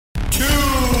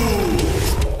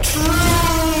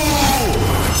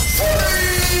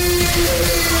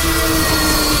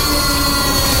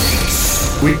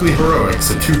Weekly Heroics,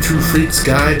 a two true freaks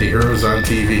guide to heroes on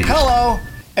TV. Hello,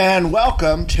 and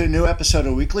welcome to a new episode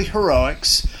of Weekly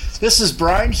Heroics. This is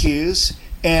Brian Hughes,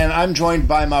 and I'm joined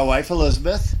by my wife,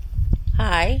 Elizabeth.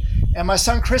 Hi. And my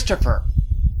son, Christopher.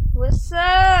 What's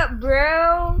up,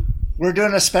 bro? We're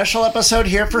doing a special episode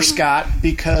here for Scott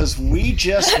because we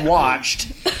just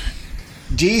watched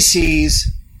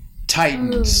DC's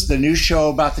Titans, the new show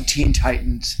about the Teen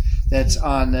Titans that's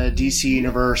on the DC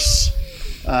Universe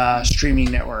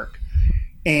streaming network.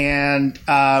 And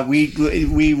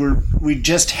we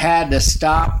just had to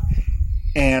stop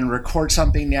and record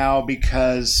something now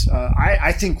because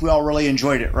I think we all really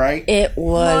enjoyed it, right? It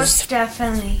was Most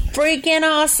definitely. freaking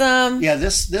awesome. Yeah,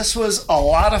 this was a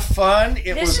lot of fun.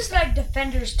 This is like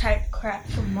Defenders type crap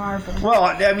from Marvel. Well,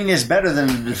 I mean, it's better than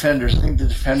the Defenders. I think the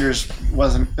Defenders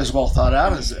wasn't as well thought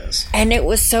out as this. And it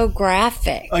was so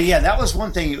graphic. Oh, yeah, that was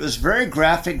one thing. It was very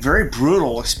graphic, very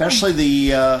brutal, especially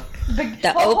the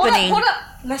opening. Hold up.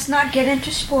 Let's not get into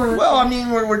spoilers. Well, I mean,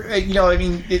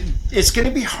 it's going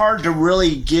to be hard to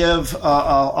really give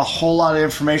a whole lot of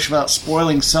information without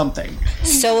spoiling something.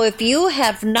 So if you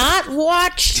have not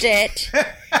watched it,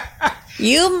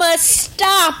 you must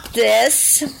stop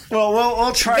this. Well,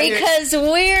 we'll try because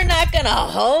we're not going to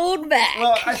hold back.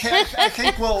 Well, I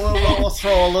think we'll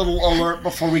throw a little alert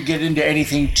before we get into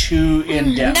anything too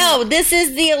in depth. No, this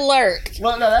is the alert.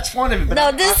 Well, no, that's one of it.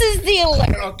 But this is the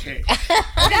alert. Okay.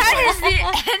 That is the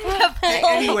end of it.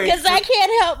 Anyway, Because I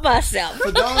can't help myself.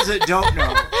 For those that don't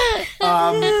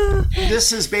know,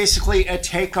 this is basically a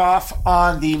takeoff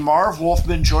on the Marv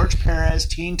Wolfman, George Perez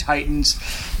Teen Titans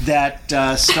that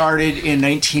started in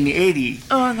 1980.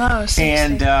 Oh, no.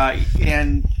 And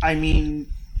I mean,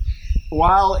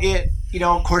 while it,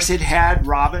 of course, it had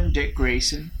Robin, Dick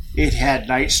Grayson. It had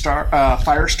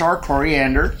Firestar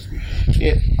Coriander.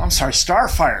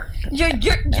 Starfire.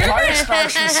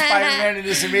 Firestar's from Spider-Man and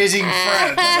his amazing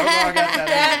friend. I got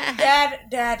that.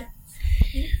 Dad.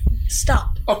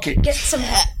 Stop. Okay. Get some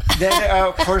help. Then,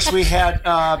 of course, we had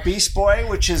Beast Boy,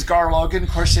 which is Gar Logan. Of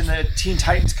course, in the Teen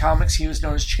Titans comics, he was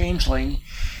known as Changeling.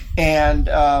 And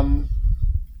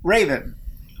Raven,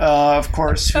 of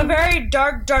course. A very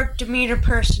dark demeanor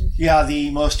person. Yeah,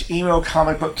 the most emo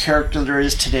comic book character there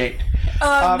is to date.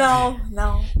 No.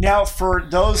 Now, for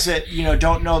those that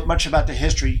don't know much about the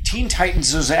history, Teen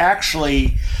Titans was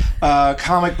actually a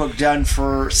comic book done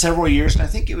for several years, and I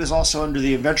think it was also under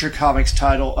the Adventure Comics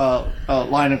title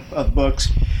line of books,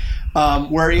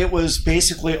 where it was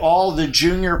basically all the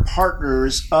junior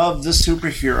partners of the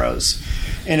superheroes.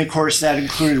 And, of course, that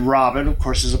included Robin, of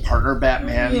course, as a partner of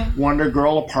Batman. Yeah. Wonder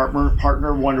Girl, a partner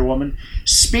of Wonder Woman.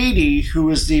 Speedy, who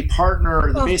was the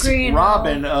partner, the basic Green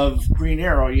Robin of Green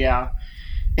Arrow, yeah.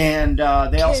 And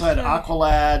they also had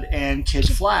Aqualad and Kid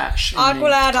Flash.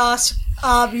 Aqualad,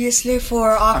 obviously,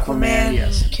 for Aquaman.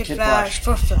 Yes. Kid Flash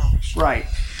for Flash. Right.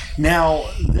 Now,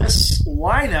 this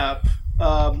lineup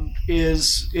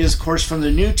is, of course, from the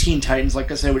new Teen Titans,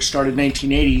 like I said, which started in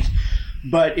 1980.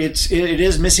 But it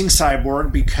is missing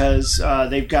Cyborg because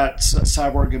they've got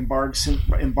Cyborg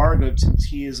embargoed since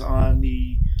he is on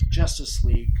the Justice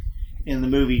League in the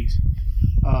movies.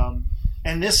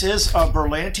 And this is a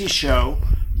Berlanti show,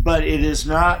 but it is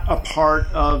not a part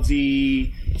of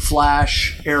the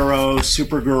Flash, Arrow,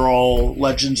 Supergirl,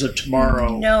 Legends of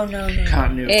Tomorrow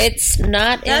continuity. It's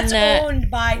not in that. That's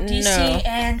owned by DC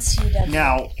and CW.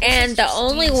 Now, and the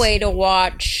only way to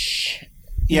watch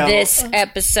this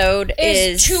episode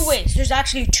is 2 ways. There's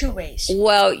actually 2 ways.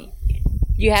 Well,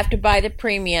 you have to buy the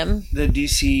premium. The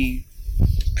DC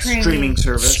streaming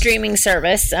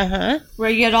service. Where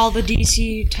you get all the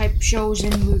DC type shows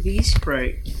and movies.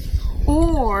 Right.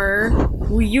 Or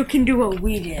you can do what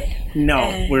we did.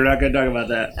 No, we're not going to talk about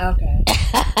that. Okay.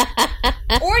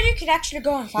 Or you could actually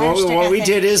go on Fire Stick. What we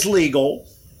did is legal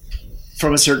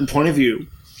from a certain point of view.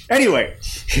 Anyway,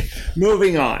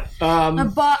 moving on.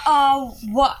 But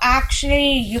what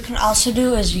actually you can also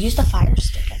do is use the Fire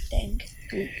Stick, I think.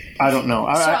 I don't know.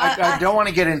 I don't want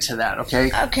to get into that, okay?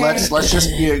 Okay. Let's just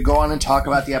go on and talk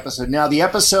about the episode. Now, the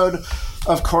episode,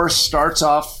 of course, starts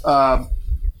off,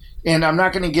 and I'm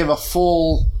not going to give a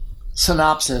full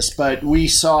synopsis, but we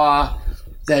saw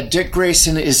that Dick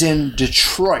Grayson is in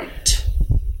Detroit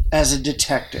as a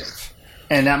detective.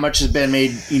 And that much has been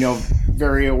made,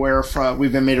 very aware from.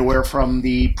 We've been made aware from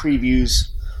the previews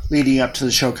leading up to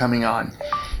the show coming on,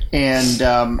 and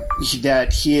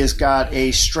that he has got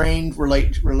a strained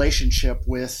relationship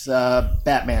with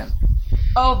Batman.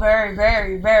 Oh, very,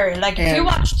 very, very. Like, if you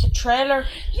watch the trailer,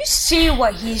 you see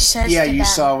what he says to Batman.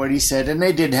 Saw what he said, and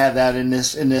they did have that in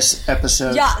this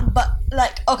episode. Yeah, but,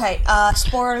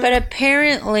 spoiler. But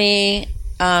apparently,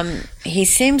 he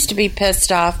seems to be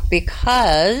pissed off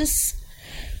because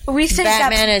We think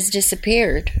Batman has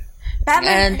disappeared.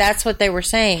 And that's what they were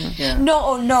saying. Yeah.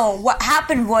 No. What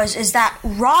happened is that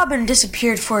Robin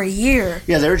disappeared for a year.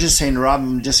 Yeah, they were just saying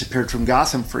Robin disappeared from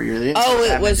Gotham for a year. They didn't say It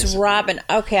Batman was disappeared. Robin.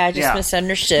 Okay, I just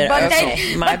misunderstood. But,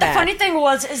 My bad. The funny thing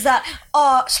is that,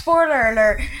 spoiler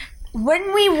alert,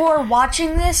 when we were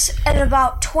watching this, at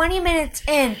about 20 minutes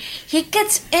in, he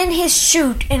gets in his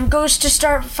suit and goes to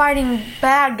start fighting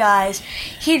bad guys.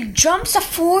 He jumps a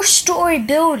 4-story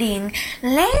building,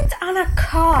 lands on a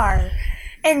car,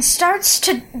 and starts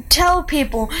to tell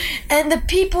people, and the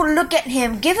people look at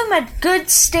him, give him a good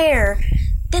stare.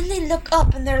 Then they look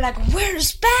up and they're like,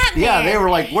 "Where's Batman?" Yeah, they were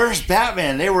like, "Where's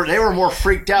Batman?" They were more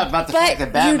freaked out about the fact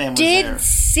that Batman was there. You did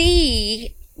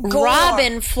see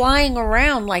Robin flying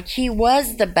around like he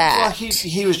was the bat. Well,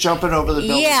 he was jumping over the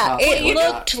building. Yeah, it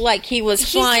looked like he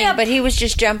was flying, but he was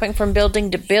just jumping from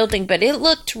building to building. But it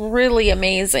looked really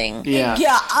amazing. Yeah,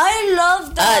 I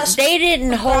love the. They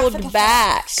didn't hold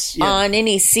back on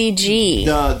any CG.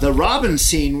 The Robin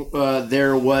scene,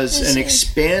 there was an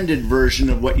expanded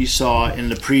version of what you saw in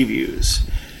the previews.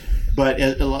 But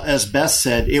as Beth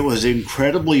said, it was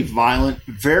incredibly violent,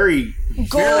 very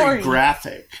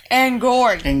graphic. And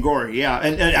gory. Yeah.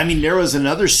 And I mean, there was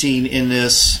another scene in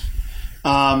this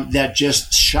that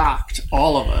just shocked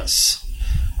all of us.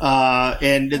 We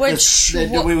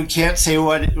can't say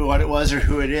what it was or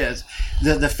who it is.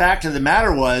 The fact of the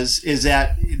matter is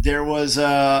that there was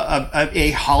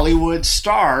a Hollywood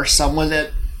star, someone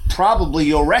that probably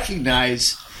you'll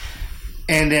recognize,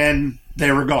 and then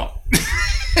they were gone.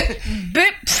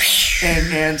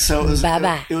 and so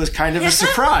it was kind of a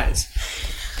surprise.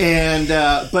 And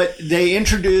but they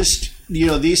introduced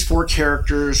these 4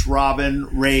 characters: Robin,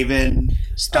 Raven,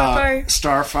 Starfire,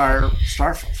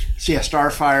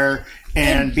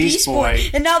 and Beast Boy.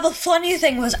 And now the funny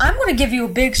thing was, I'm going to give you a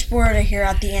big spoiler here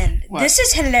at the end. What? This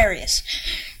is hilarious.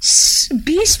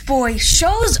 Beast Boy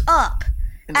shows up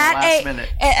In the last minute.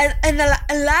 In the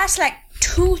last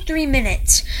 2-3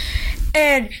 minutes.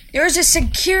 And there's a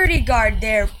security guard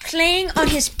there playing on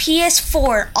his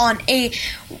PS4 on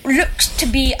looks to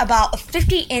be about a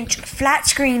 50-inch flat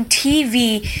screen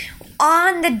TV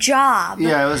on the job.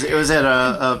 Yeah, it was at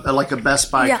a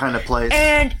Best Buy kind of place.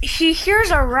 And he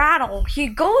hears a rattle. He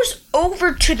goes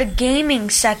over to the gaming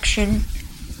section,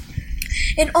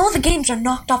 and all the games are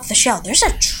knocked off the shelf. There's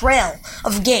a trail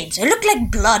of games. It looked like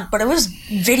blood, but it was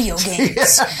video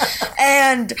games.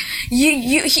 And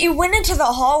he went into the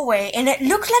hallway, and it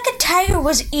looked like a tiger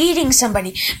was eating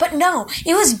somebody. But no,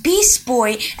 it was Beast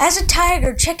Boy as a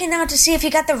tiger checking out to see if he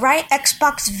got the right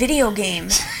Xbox video game.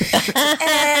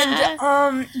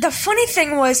 And the funny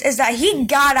thing is that he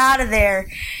got out of there,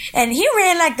 and he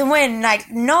ran like the wind.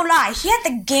 Like, no lie, he had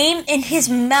the game in his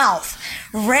mouth,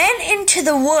 ran into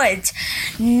the woods,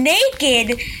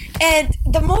 naked. And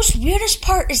the most weirdest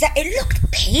part is that it looked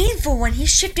painful when he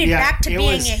shifted back to being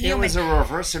a human. It was a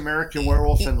reverse American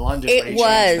Werewolf in London. It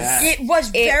was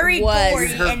very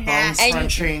gory and nasty.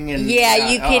 Crunching and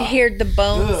you could hear the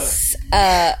bones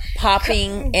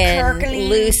popping and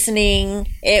loosening.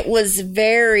 It was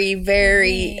very,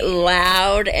 very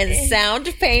loud and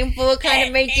sound painful. Kind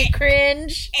of made you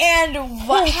cringe. And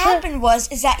what happened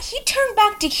is that he turned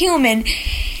back to human,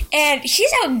 and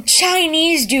he's a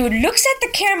Chinese dude, looks at the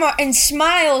camera and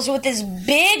smiles with his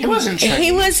big... He wasn't Chinese. He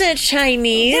wasn't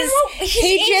Chinese.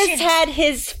 He just had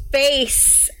his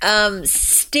face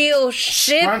still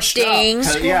shifting.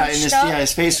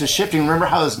 His face was shifting. Remember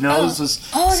how his nose was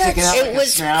sticking out like it was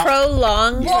a snout?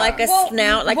 prolonged like a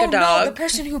snout, like a dog. No, the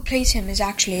person who plays him is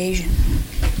actually Asian.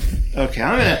 Okay,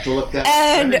 I'm going to have to look that up.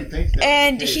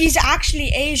 And he's actually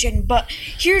Asian, but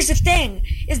here's the thing,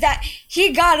 is that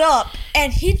he got up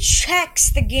and he checks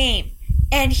the game,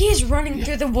 and he's running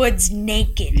through the woods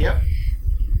naked. Yep.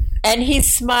 And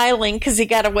he's smiling because he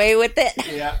got away with it.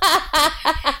 Yeah.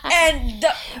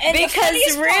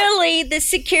 Because really, the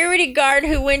security guard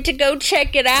who went to go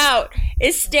check it out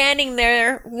is standing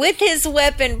there with his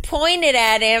weapon pointed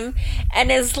at him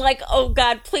and is like, "Oh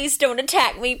God, please don't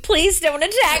attack me. Please don't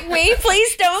attack me.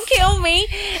 Please don't kill me."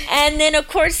 And then, of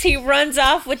course, he runs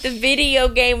off with the video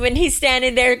game and he's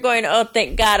standing there going, "Oh,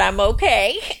 thank God I'm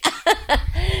okay."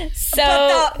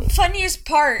 But the funniest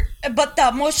part, but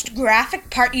the most graphic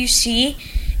part you see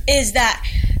is that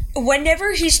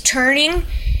whenever he's turning,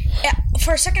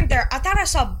 for a second there, I thought I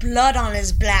saw blood on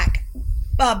his back.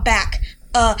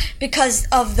 Because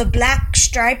of the black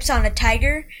stripes on a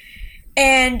tiger,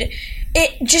 and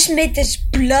it just made this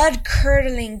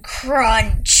blood-curdling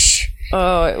crunch.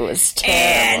 Oh, it was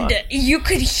terrible. And you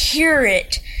could hear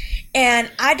it.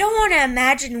 and I don't want to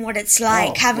imagine what it's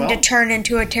like having to turn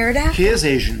into a pterodactyl. He is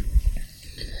Asian.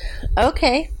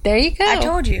 Okay, there you go. I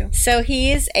told you. So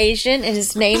he is Asian, and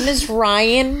his name is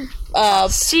Ryan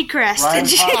Seacrest. Ryan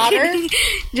Potter.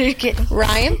 Just kidding.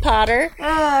 Ryan Potter.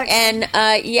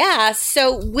 And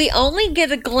so we only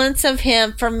get a glimpse of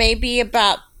him for maybe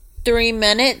about 3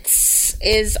 minutes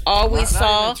is all we saw.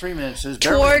 Not even 3 minutes. It was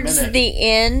barely a Towards minute. the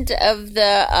end of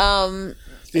the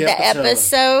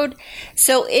episode.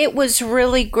 So it was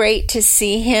really great to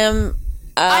see him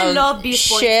I love Beast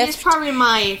Boy. shift. He's probably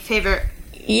my favorite.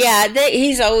 Yeah,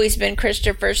 he's always been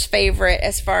Christopher's favorite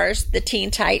as far as the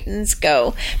Teen Titans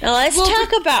go. Now let's talk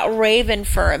about Raven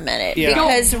for a minute,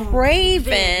 because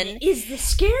Raven is the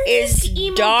scariest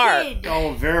emo dark. kid.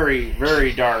 Oh, very,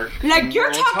 very dark. Like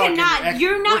We're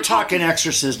talking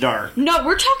Exorcist dark. No,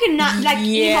 we're talking not like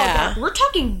emo dark. We're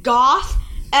talking goth,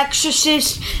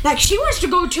 Exorcist. Like she wants to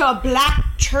go to a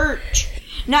black church,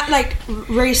 not like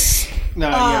race.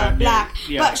 Black,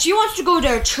 but she wants to go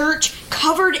to a church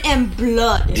covered in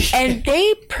blood. And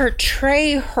they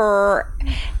portray her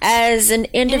as an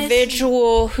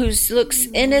individual who looks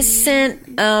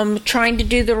innocent, trying to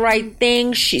do the right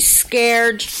thing. She's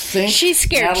scared. She's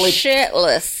scared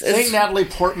shitless. Think Natalie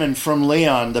Portman from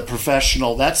Leon, the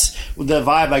professional. That's the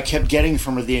vibe I kept getting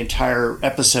from her the entire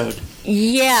episode.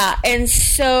 Yeah, and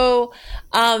so,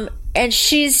 and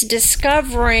she's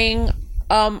discovering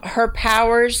her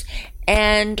powers.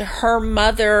 And her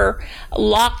mother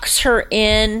locks her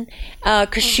in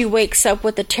because she wakes up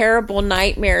with a terrible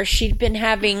nightmare. She'd been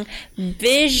having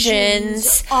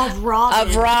visions of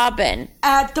Robin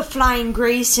at the Flying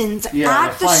Graysons. Yeah,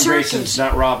 at the Flying Graysons,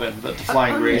 not Robin, but the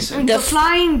Flying Graysons. The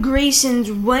Flying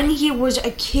Graysons when he was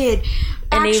a kid.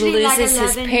 And he loses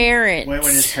his parents. When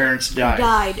his parents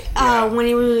died. When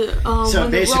he was. So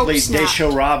when basically, the they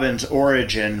show Robin's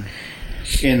origin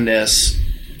in this.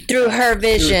 Through her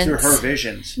visions. Through her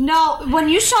visions. No, when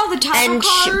you saw the title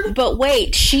card... but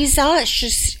wait, she's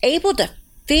able to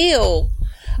feel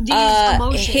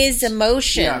his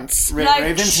emotions. Yeah,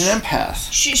 Raven's an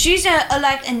empath. She's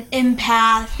like an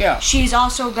empath. Yeah. She's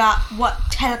also got,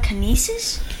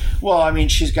 telekinesis? Well, I mean,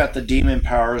 she's got the demon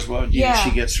powers.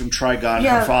 She gets from Trigon,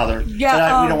 her father.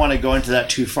 Yeah, we don't want to go into that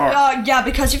too far. Yeah,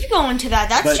 because if you go into that,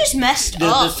 that's just messed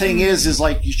up. The thing is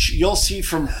like, you'll see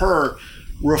from her...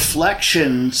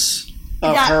 reflections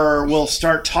of her will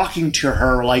start talking to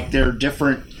her like they're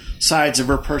different sides of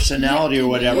her personality or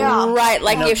whatever. Yeah. Right,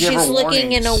 like if she's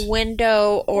looking in a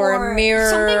window or a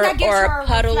mirror or a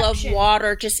puddle of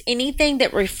water, just anything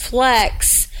that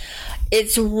reflects,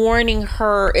 it's warning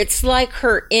her. It's like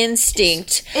her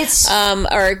instinct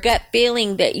or a gut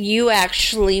feeling that you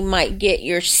actually might get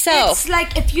yourself. It's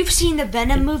like if you've seen the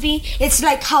Venom movie, it's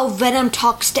like how Venom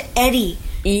talks to Eddie.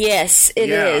 Yes, it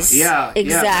is. Yeah,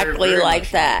 exactly very like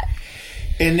that.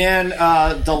 And then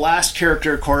the last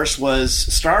character, of course, was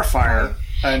Starfire.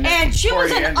 And she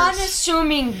was an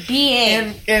unassuming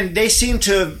being. And they seem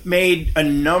to have made a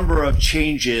number of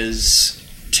changes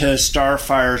to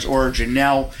Starfire's origin.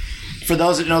 Now, for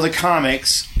those that know the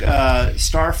comics,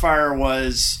 Starfire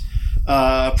was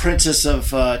a princess of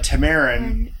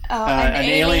Tamaran, an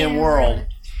alien world.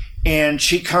 And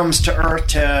she comes to Earth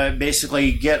to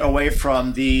basically get away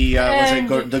from the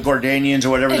the Gordanians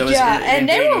or whatever that was. Yeah, and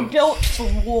they were built for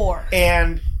war.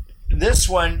 And this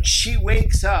one, she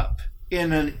wakes up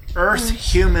in an Earth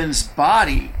human's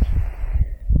body,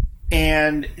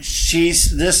 and she's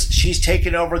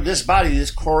taken over this body, this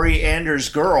Corey Anders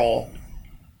girl,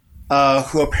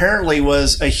 who apparently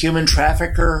was a human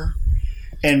trafficker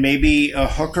and maybe a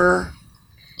hooker.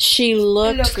 She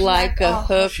looked like a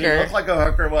hooker. She looked like a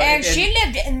hooker. Well, and she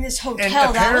lived in this hotel.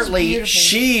 And apparently, that was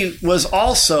beautiful. she was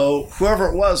also, whoever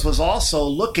it was also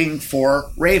looking for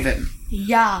Raven.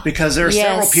 Yeah. Because there are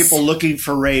several people looking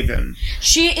for Raven.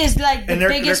 She is like the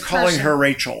biggest they're calling her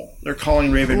Rachel. They're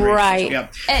calling Raven Rachel. Right. Yeah.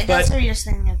 That's the weirdest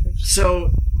thing ever. So,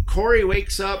 Corey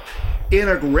wakes up in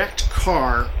a wrecked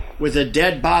car with a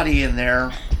dead body in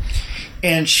there,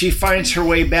 and she finds her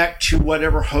way back to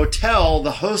whatever hotel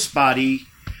the host body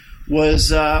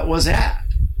was at,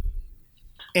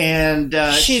 and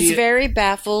she's very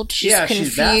baffled. She's confused.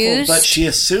 She's baffled, but she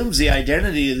assumes the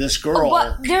identity of this girl.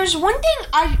 But there's one thing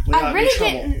I really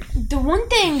didn't. The one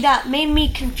thing that made me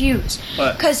confused,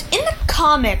 because in the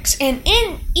comics and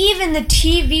in even the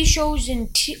TV shows and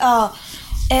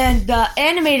the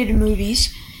animated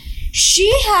movies,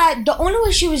 the only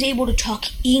way she was able to talk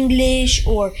English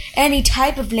or any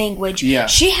type of language,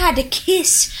 she had to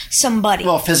kiss somebody.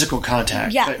 Well, physical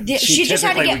contact. Yeah, she just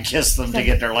had to would kiss them to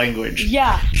get their language.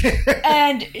 Yeah,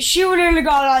 and she would literally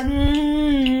go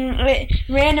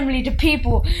randomly to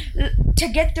people to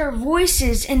get their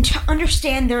voices and to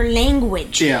understand their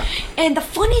language. Yeah. And the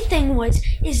funny thing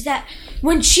is that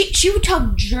when she would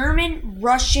talk German,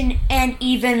 Russian, and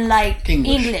even like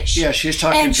English. Yeah, she was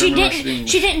talking and German, Russian,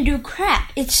 English. She didn't do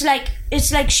crap. It's like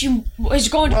she is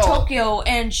going to Tokyo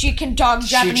and she can talk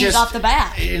Japanese off the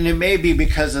bat. And it may be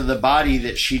because of the body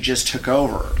that she just took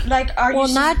over. Like,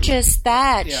 not just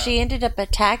that. Yeah. She ended up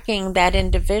attacking that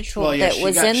individual that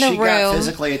was in the room. She got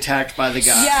physically attacked by the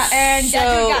guy. Yeah, and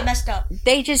that dude got messed up.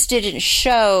 They just didn't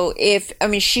show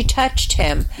she touched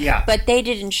him. Yeah. But they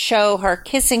didn't show her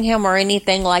kissing him or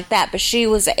anything like that. But she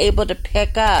was able to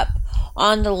pick up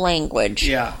on the language.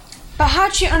 Yeah. But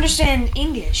how'd she understand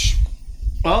English?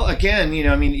 Well, again,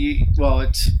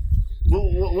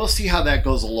 we'll see how that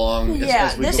goes along.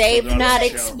 As we they've not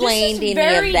explained any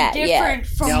of that yet. This is very different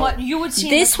from what you would see.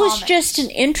 This in the was just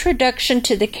an introduction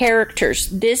to the characters.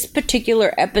 This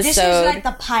particular episode. This is like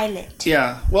the pilot.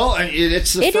 Yeah. Well,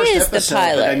 it's the first episode. The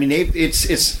pilot. But, I mean,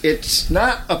 it's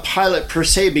not a pilot per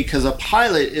se, because a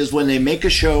pilot is when they make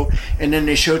a show and then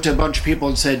they show it to a bunch of people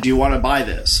and said, "Do you want to buy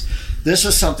this?" This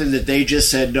was something that they just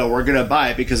said, "No, we're going to buy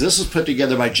it," because this was put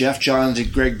together by Jeff Johns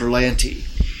and Greg Berlanti.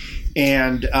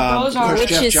 And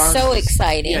which is so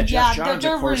exciting. Yeah, Jeff Johns,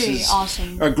 of course, really is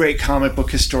awesome. A great comic book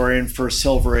historian for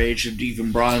Silver Age and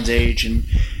even Bronze Age, and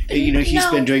he's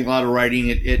been doing a lot of writing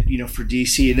for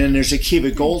DC. And then there's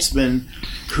Akiva Goldsman,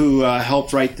 who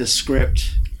helped write the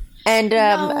script. And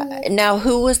now,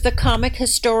 who was the comic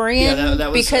historian? Yeah,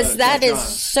 that was, because that is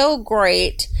so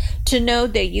great to know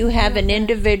that you have an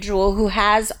individual who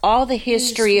has all the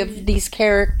history of these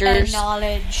characters and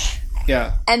knowledge.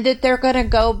 Yeah. And that they're going to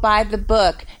go by the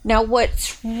book. Now,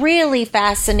 what's really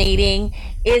fascinating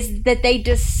is that they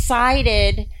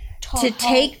decided to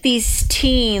take these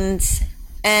teens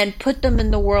and put them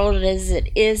in the world as it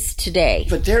is today.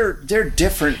 But they're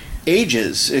different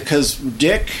ages, because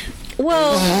Dick...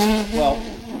 Well...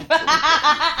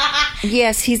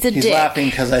 Yes, he's a dick. He's laughing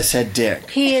because I said dick.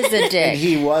 He is a dick. And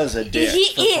he was a dick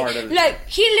for part of it. Like,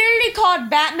 he literally called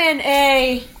Batman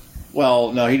a...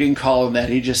 Well, no, he didn't call him that.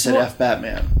 He just said F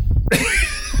Batman.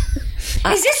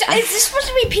 Is this supposed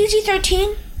to be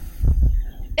PG-13?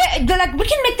 Like, we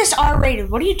can make this R-rated.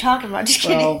 What are you talking about? Just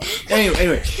kidding. Well,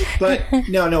 anyway, but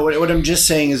no. What I'm just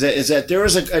saying is that there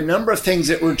was a number of things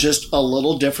that were just a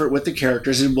little different with the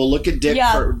characters, and we'll look at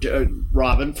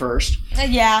Robin first.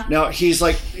 Yeah. Now he's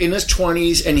like in his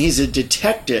 20s, and he's a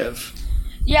detective.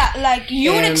 Yeah, like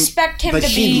you would expect him to be.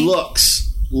 But he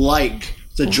looks like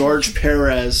the George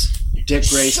Perez Dick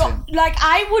Grayson. So, like,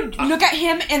 I would look at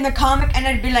him in the comic and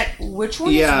I'd be like, which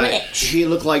one is which? He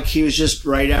looked like he was just leaped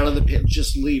right out of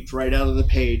the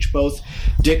page. Both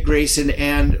Dick Grayson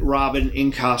and Robin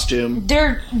in costume.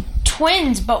 They're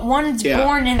twins, but one's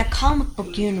born in a comic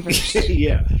book universe.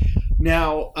 Yeah.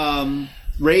 Now,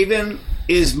 Raven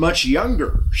is much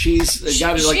younger. She's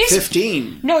got to like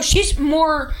 15. No, she's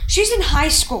in high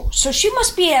school, so she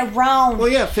must be around. Well,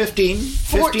 yeah, 15.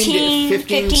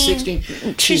 15,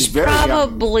 16. She's very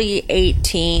probably young.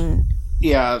 18.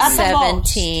 Yeah,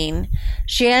 17.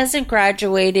 She hasn't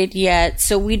graduated yet,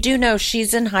 so we do know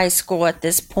she's in high school at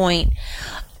this point.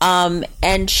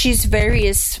 And she's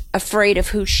very afraid of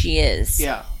who she is.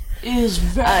 Yeah. Is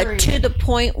very to the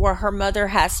point where her mother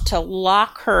has to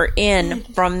lock her in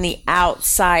from the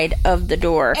outside of the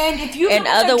door. And if you in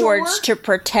other words, to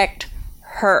protect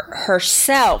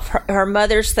herself. Her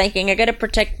mother's thinking, I got to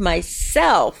protect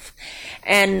myself,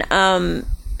 and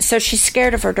so she's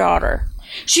scared of her daughter.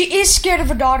 She is scared of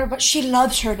her daughter, but she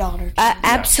loves her daughter.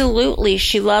 Absolutely,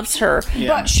 she loves her,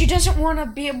 but she doesn't want to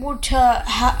be able to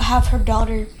have her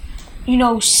daughter,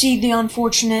 see the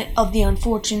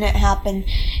unfortunate happen.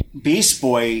 Beast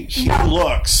Boy, he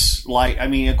looks like,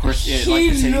 of course, like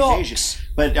I said, he's Asian.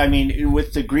 But,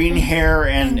 with the green hair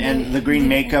and the green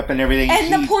makeup and everything.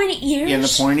 And the pointy ears. And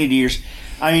the pointed ears.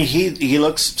 He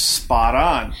looks spot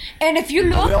on. And if you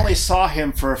look... We only saw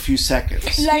him for a few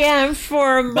seconds.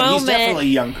 For a moment. But he's definitely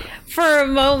younger. For a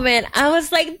moment, I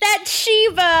was like, that's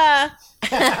Shiva!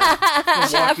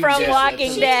 from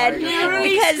Walking Dead,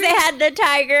 because they had the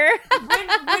tiger.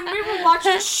 when we were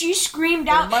watching, she screamed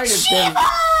out, Shiva!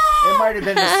 It might have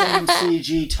been the same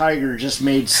CG tiger, just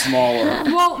made smaller.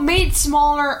 Well, made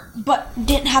smaller, but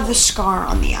didn't have the scar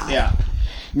on the eye. Yeah.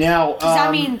 Now, Does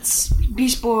that mean be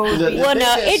spoiled? the- Well,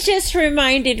 no, thing is- it just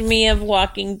reminded me of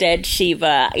Walking Dead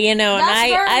Shiva, you know, and That's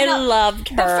fair I enough. loved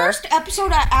her. The first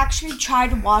episode I actually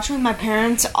tried to watch with my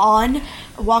parents on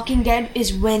Walking Dead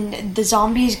is when the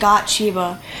zombies got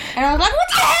Shiva. And I was like, what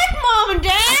the heck, Mom and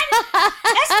Dad?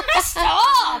 That's messed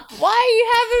up. Why are you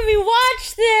having me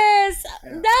watch this?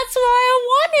 That's why I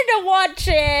wanted to watch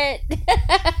it.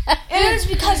 It is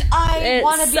because I It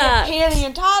want to be a sucks.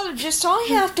 paleontologist, so I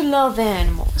have to love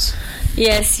animals.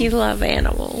 Yes, you love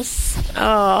animals.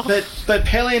 Oh. But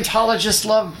paleontologists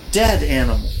love dead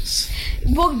animals.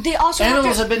 Well, they also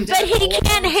Animals have have to, been dead But he for a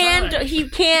can't long handle.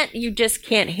 time. You just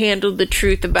can't handle the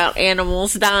truth about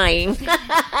animals dying.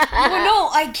 well, no,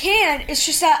 I can. It's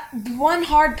just that one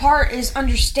hard part is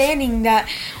understanding that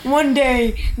one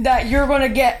day that you're gonna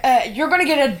get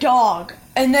a dog,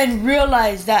 and then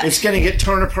realize that It's going to get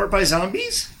torn apart by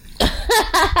zombies?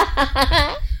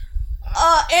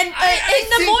 in the I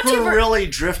think we're multiverse. really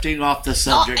drifting off the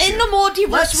subject. In here. the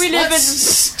multiverse, we live let's in.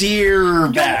 steer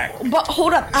back. But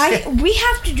hold up, we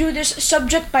have to do this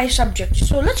subject by subject.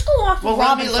 So let's go off Well,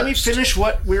 Robin let me first. finish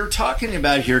what we were talking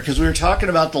about here, because we were talking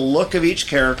about the look of each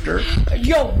character.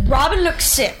 Yo, Robin looks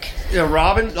sick. You know,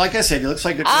 Robin, like I said, he looks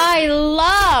like a... I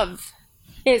love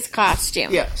his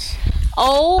costume. Yes.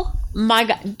 Oh my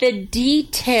god, the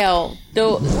detail,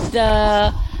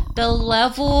 the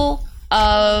level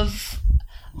of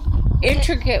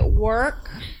intricate work.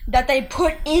 That they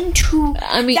put into.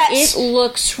 I mean, That's- it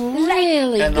looks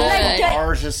really And good. all Like the that-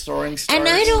 R's his throwing stars. And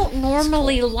I don't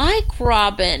normally like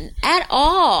Robin at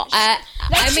all. I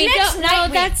mean, next no,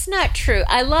 Nightwing. that's not true.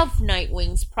 I love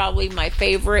Nightwing's probably my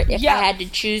favorite if Yeah. I had to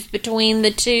choose between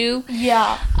the two.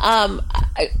 Yeah.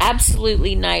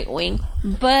 Absolutely Nightwing.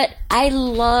 But I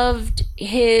loved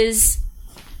his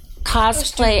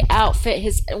cosplay outfit.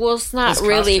 It's not His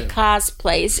really costume.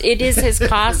 cosplays. It is his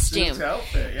costume. His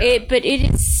outfit, yeah. But it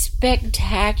is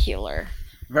spectacular.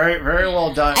 Very, very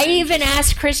well done. I even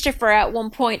asked Christopher at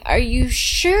one point, "Are you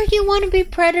sure you want to be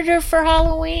Predator for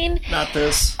Halloween?" Not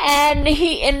this. And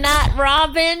not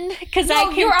Robin, because No,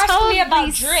 I you were can asking me totally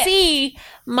about Drip. see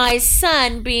my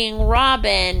son being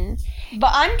Robin.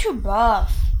 But I'm too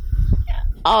buff.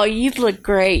 Oh, you'd look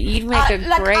great. You'd make a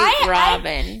great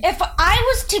Robin. If I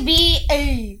was to be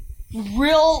a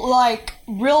real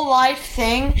life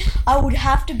thing, I would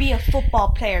have to be a football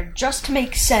player just to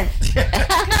make sense. Because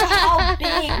of how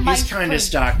big my He's kind of frame-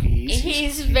 stocky.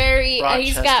 He's very. He's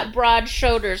broad-chested. got broad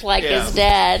shoulders like Yeah. his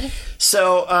dad.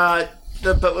 So,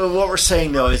 but what we're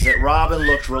saying though is that Robin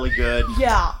looked really good.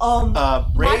 Yeah.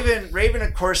 Raven,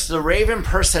 of course, the Raven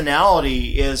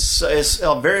personality is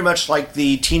very much like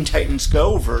the Teen Titans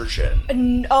Go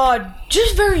version.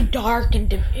 Just very dark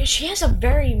and she has a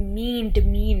very mean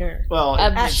demeanor. Well,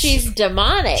 She's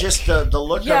demonic. just the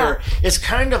look Yeah. of her. It's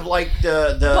kind of like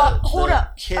the But hold the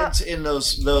up. kids in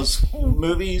those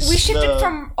movies. We shifted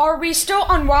from. Are we still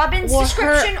on Robin's Well,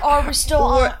 description, or are we still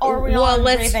on? Are we well, on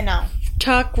let's- Raven now?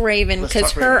 Talk Raven, Let's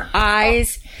because talk her Raven.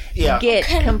 eyes Yeah. get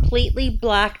Okay. completely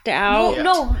blacked out.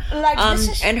 No, like this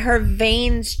is. And her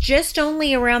veins just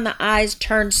only around the eyes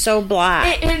turn so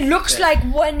black. It looks like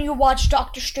when you watch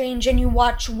Doctor Strange and you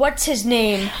watch what's his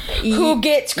name, who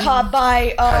gets caught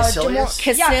by Caecilius?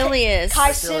 Caecilius.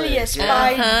 Caecilius Yeah.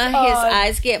 by His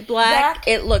eyes get black. black.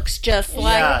 It looks just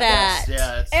like Yeah, that.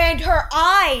 it's- and her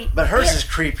eye. but hers is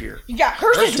creepier. Yeah,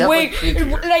 hers Hers is definitely way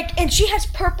creepier. like, and she has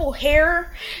purple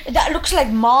hair that looks like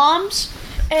mom's,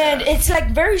 and it's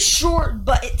like very short,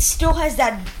 but it still has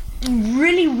that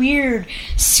really weird,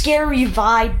 scary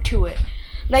vibe to it.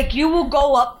 Like you will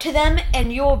go up to them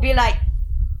and you will be like,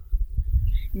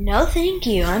 "No, thank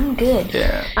you, I'm good."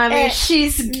 Yeah. I mean,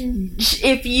 And-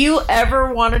 if you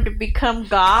ever wanted to become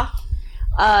goth,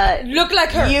 Look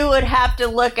like her. you would have to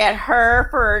look at her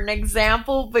for an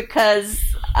example, because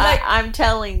Like- I'm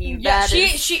telling you, Yeah, that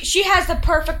is, she has the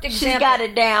perfect she's example. got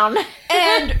it down.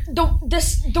 And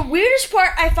the weirdest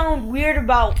part I found weird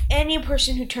about any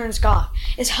person who turns goth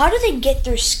is how do they get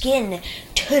their skin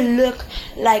to look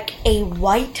like a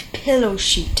white pillow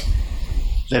sheet?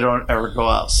 They don't ever go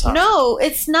outside. No,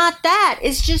 it's not that.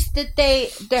 It's just that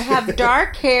they have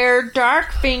dark hair,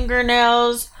 dark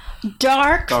fingernails,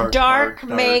 dark Dark.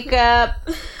 makeup.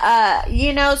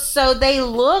 So they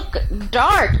look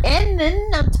dark, and then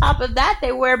on top of that,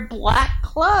 they wear black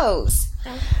clothes.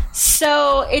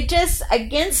 So it just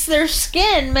against their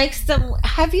skin makes them.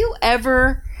 Have you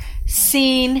ever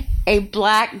seen a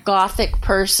black gothic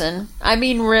person? I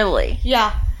mean, really.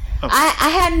 Yeah. I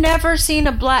had never seen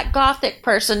a black gothic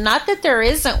person. Not that there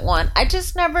isn't one. I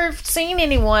just never seen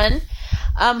anyone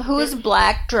who is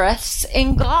black dressed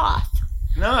in goth.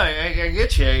 No, I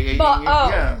get you. But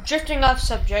Yeah. drifting off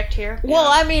subject here. Well,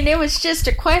 I mean, it was just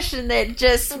a question that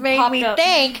just made Popped me up.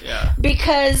 think. Yeah.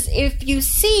 Because if you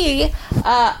see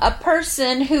a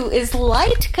person who is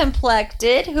light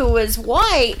complected, who is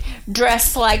white,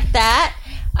 dressed like that,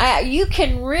 you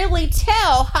can really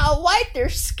tell how white their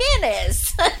skin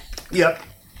is. Yep.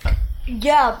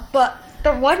 Yeah, but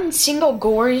the one single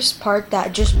goriest part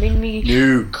that just made me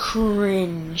No.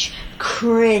 cringe,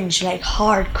 like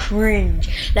hard cringe,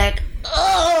 like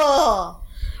ugh,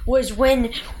 was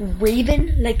when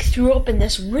Raven like threw up in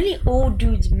this really old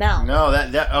dude's mouth. No,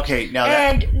 that okay. Now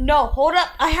that And no, hold up,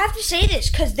 I have to say this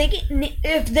because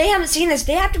if they haven't seen this,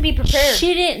 they have to be prepared.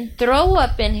 She didn't throw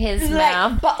up in his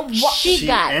mouth. but what? She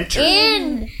got entered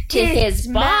into his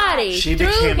body she through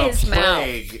became a his mouth.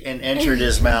 plague and entered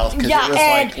his mouth because Yeah, it was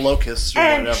like locusts or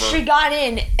And whatever. she got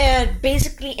in and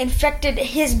basically infected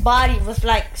his body with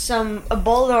like some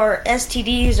Ebola or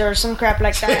STDs or some crap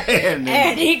like that. And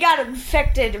and he got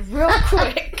infected real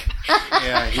quick.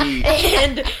 yeah, he.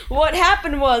 And what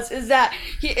happened is that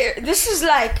this is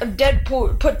like a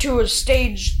Deadpool put to a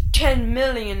stage 10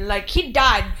 million. Like, he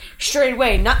died straight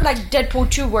away. Not like Deadpool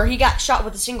 2 where he got shot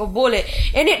with a single bullet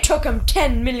and it took him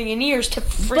 10 million years to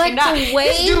freaking But die. the way-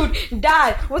 This dude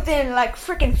died within like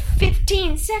freaking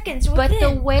 15 seconds. But the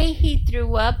within. way he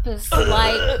threw up is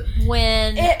like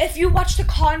when If you watch The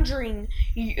Conjuring,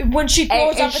 when she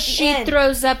throws up at the she end.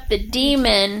 throws up the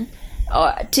demon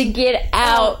to get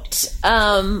out.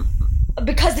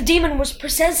 Because the demon was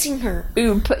possessing her.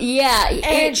 Yeah,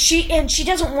 And she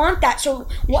doesn't want that. So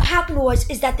what happened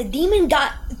is that the demon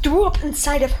threw up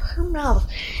inside of her mouth.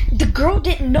 The girl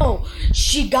didn't know.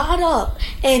 She got up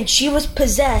and she was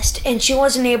possessed and she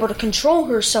wasn't able to control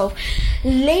herself.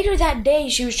 Later that day,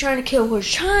 she was trying to kill her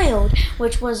child,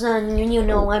 which was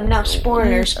I'm not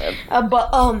spoilers. But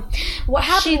what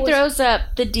happened? she throws up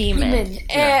the demon,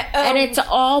 and it's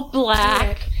all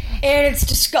black. And it's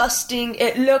disgusting.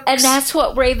 It looks. And that's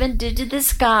what Raven did to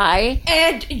this guy.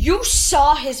 And you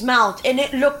saw his mouth, and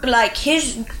it looked like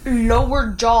his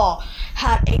lower jaw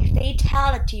had a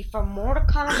fatality from Mortal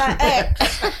Kombat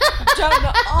X done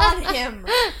on him.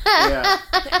 Yeah.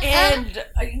 And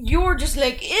you were just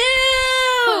like,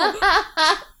 ew!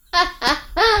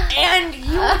 And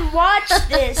you would watch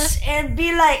this and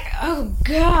be like, oh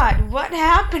God, what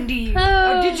happened to you?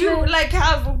 Did you like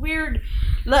have a weird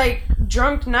like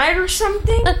drunk night or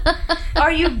something?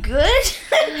 Are you good?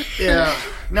 Yeah.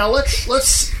 Now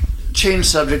let's change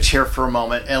subjects here for a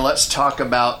moment and let's talk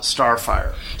about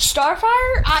Starfire.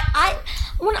 Starfire? I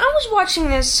when I was watching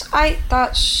this, I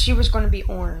thought she was going to be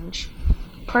orange.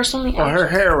 Personally, Well, her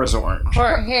hair was orange.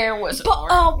 Her hair was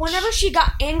but whenever she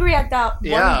got angry at that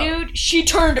one dude, she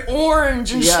turned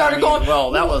orange and started going.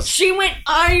 Well, that was. She went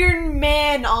Iron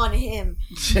Man on him.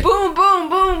 Boom, boom,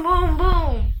 boom, boom,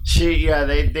 boom.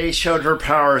 They showed her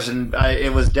powers, and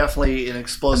it was definitely an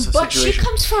explosive But situation. she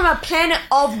comes from a planet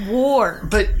of war.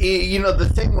 But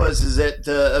the thing is that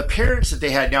the appearance that they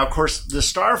had. Now, of course, the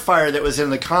Starfire that was in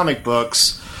the comic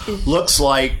books looks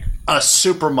like a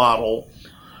supermodel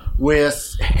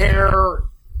with hair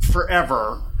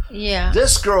forever. Yeah.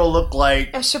 This girl looked like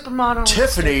A supermodel.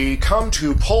 Tiffany come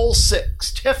to pole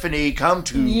 6. Tiffany come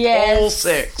to pole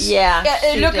 6. Yeah. Yeah,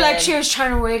 it she looked like did. she was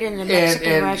trying to wait in the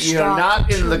Mexican and restaurant.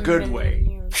 not in for the 2 good way.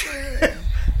 million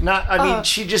years.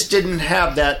 She just didn't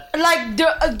have that. Like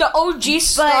the OG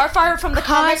Starfire from the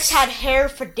comics had hair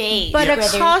for days. But a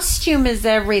brother. costume is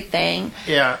everything.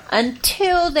 Yeah.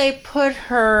 Until they put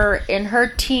her in her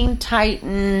Teen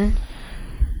Titan.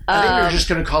 I think they're just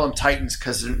going to call them Titans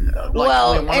because,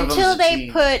 Until they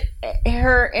put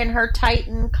her in her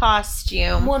Titan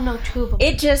costume, Well, no, 2 of them.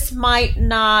 it just might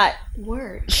not.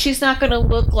 Word. She's not going to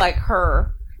look like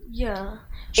her. Yeah.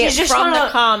 From the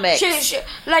comics.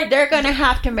 Like They're going to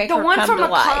have to make the her one come from to the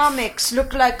life. comics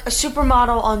looked like a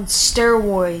supermodel on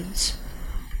steroids,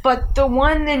 but the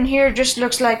one in here just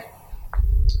looks like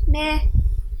meh.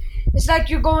 It's like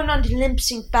you're going on the lip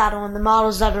sync battle, and the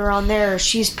models that are on there,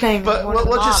 she's playing. But one of the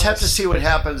we'll just have models. to see what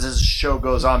happens as the show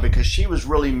goes on because she was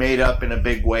really made up in a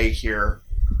big way here.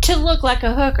 To look like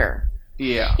a hooker.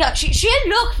 Yeah. Yeah, she had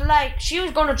looked like she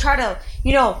was going to try to,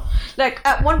 like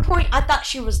at one point I thought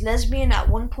she was lesbian. At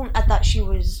one point I thought she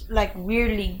was like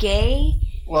weirdly gay.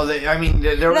 Well,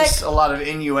 there was a lot of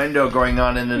innuendo going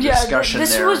on in the discussion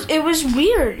there. It was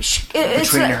weird.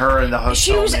 Between her and the hotel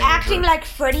She was manager. acting like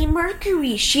Freddie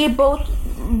Mercury. She had both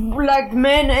like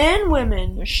men and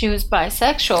women. She was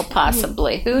bisexual,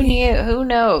 possibly. Who knew? Who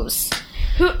knows?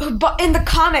 But in the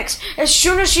comics, as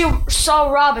soon as she saw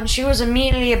Robin, she was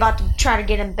immediately about to try to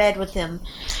get in bed with him.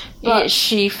 But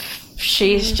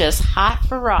She's just hot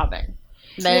for Robin.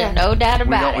 There's no doubt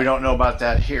about it. We don't know about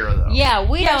that here, though. Yeah,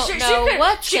 we don't know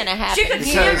what's going to happen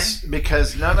here.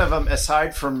 Because none of them,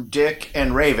 aside from Dick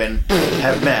and Raven,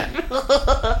 have met.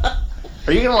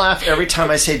 Are you going to laugh every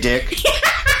time I say Dick?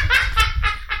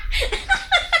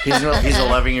 He's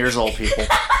 11 years old, people.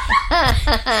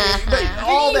 But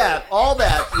all that, all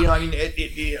that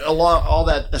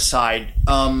aside,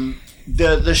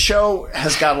 the show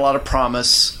has got a lot of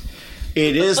promise.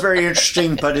 It is very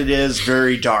interesting, but it is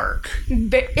very dark.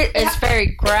 It's very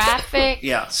graphic.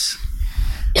 Yes.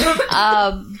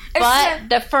 But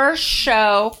the first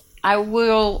show, I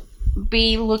will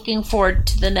be looking forward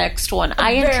to the next one.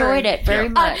 I enjoyed it very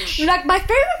much. Like, my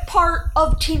favorite part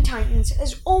of Teen Titans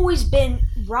has always been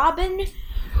Robin,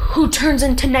 who turns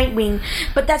into Nightwing,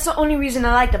 but that's the only reason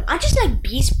I like them. I just like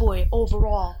Beast Boy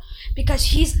overall, because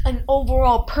he's an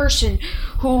overall person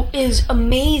who is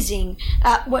amazing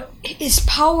at what his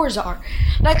powers are.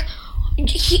 Like,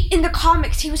 in the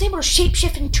comics, he was able to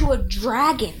shapeshift into a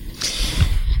dragon.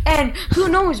 And who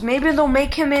knows, maybe they'll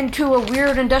make him into a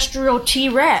weird industrial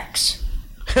T-Rex.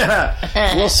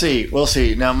 We'll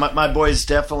see. Now, my boy's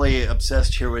definitely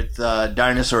obsessed here with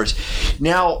dinosaurs.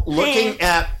 Now, looking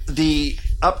at the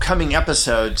upcoming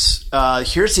episodes,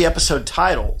 here's the episode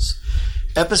titles.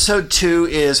 Episode 2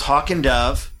 is Hawk and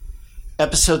Dove.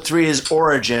 Episode 3 is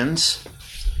Origins.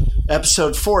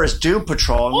 Episode 4 is Doom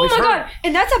Patrol. And oh my god!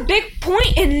 And that's a big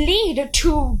point and lead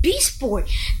to Beast Boy,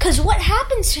 because what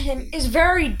happens to him is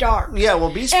very dark. Yeah,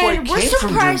 well, Beast Boy came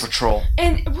from Doom Patrol.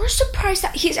 And we're surprised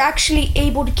that he's actually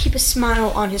able to keep a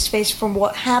smile on his face from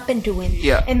what happened to him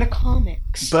in the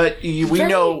comics. But we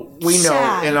know,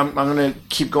 and I'm going to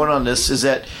keep going on this, is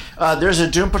that there's a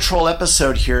Doom Patrol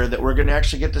episode here that we're going to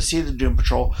actually get to see the Doom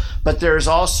Patrol, but there's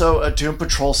also a Doom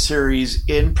Patrol series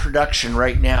in production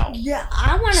right now. Yeah,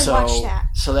 I want to watch that.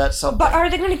 So that's something. But are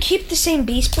they going to keep the same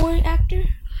Beast Boy actor?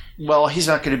 Well, he's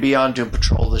not going to be on Doom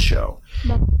Patrol, the show.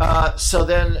 No. So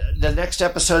then the next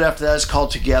episode after that is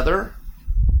called Together.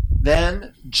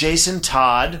 Then Jason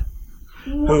Todd,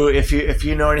 who, if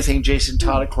you know anything, Jason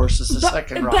Todd, of course, is the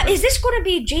second Robin. But is this going to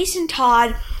be Jason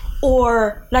Todd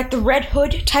or like the Red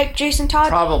Hood type Jason Todd?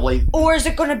 Probably. Or is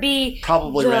it going to be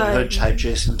probably Red Hood type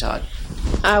Jason Todd?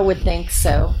 I would think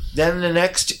so. Then the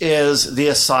next is The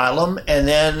Asylum, and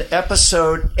then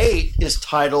episode 8 is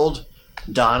titled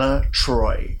Donna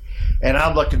Troy. And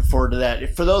I'm looking forward to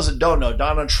that. For those that don't know,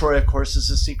 Donna Troy, of course, is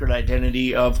the secret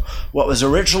identity of what was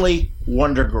originally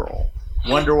Wonder Girl,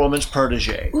 Wonder Woman's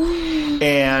protege.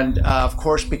 And, of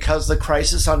course, because the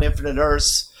Crisis on Infinite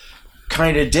Earths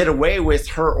kind of did away with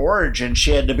her origin,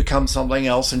 she had to become something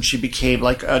else, and she became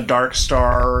like a Dark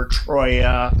Star or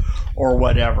Troya or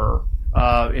whatever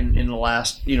in the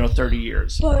last 30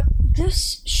 years. But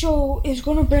this show is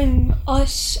going to bring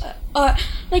us like,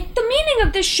 the meaning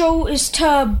of this show is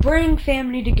to bring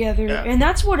family together, and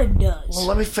that's what it does. Well,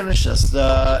 let me finish this.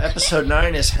 The episode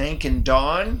 9 is Hank and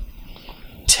Dawn.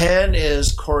 10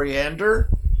 is Coriander.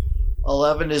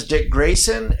 11 is Dick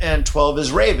Grayson, and 12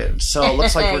 is Raven. So it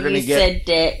looks like we're going to get... You said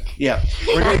Dick. Yeah.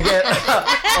 We're going to get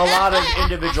a lot of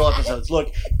individual episodes.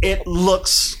 Look, it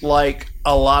looks like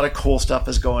a lot of cool stuff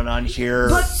is going on here.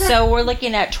 So we're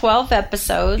looking at 12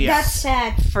 episodes. Yes. That's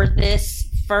sad. For this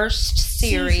first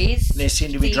series. They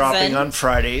seem to be dropping on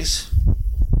Fridays.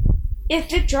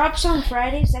 If it drops on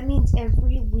Fridays, that means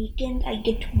every weekend I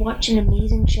get to watch an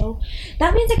amazing show.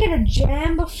 That means I get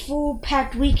a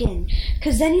full-packed weekend.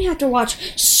 Because then you have to watch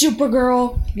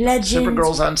Supergirl, Legends.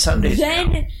 Supergirl's on Sundays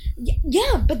now.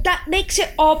 Yeah, but that makes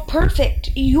it all perfect.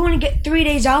 You only get 3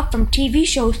 days off from TV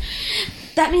shows.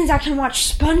 That means I can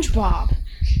watch SpongeBob.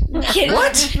 I'm kidding.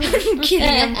 What? I'm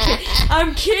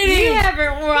kidding. You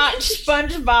haven't watched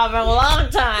SpongeBob in a long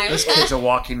time. This kid's a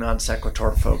walking non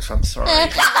sequitur, folks. I'm sorry.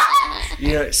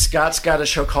 Scott's got a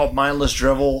show called Mindless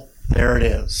Drivel. There it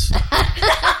is.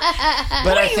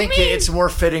 But I think it's more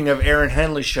fitting of Aaron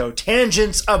Henley's show,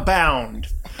 Tangents Abound.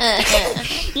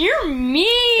 You're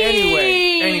mean.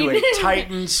 Anyway,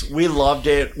 Titans, we loved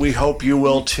it. We hope you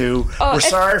will too. We're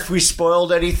sorry if we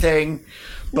spoiled anything.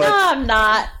 But no, I'm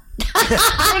not.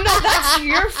 No, that's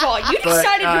your fault. You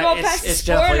decided to go past it's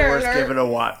spoiler definitely worth alert. giving a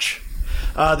watch.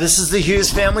 This is the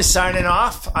Hughes family signing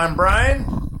off. I'm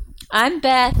Brian. I'm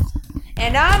Beth.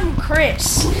 And I'm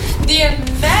Chris, the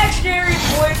imaginary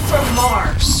boy from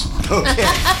Mars. Okay.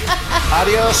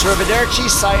 Adios, arrivederci,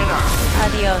 sayonara.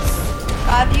 Adios.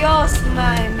 Adios,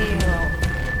 my amigo.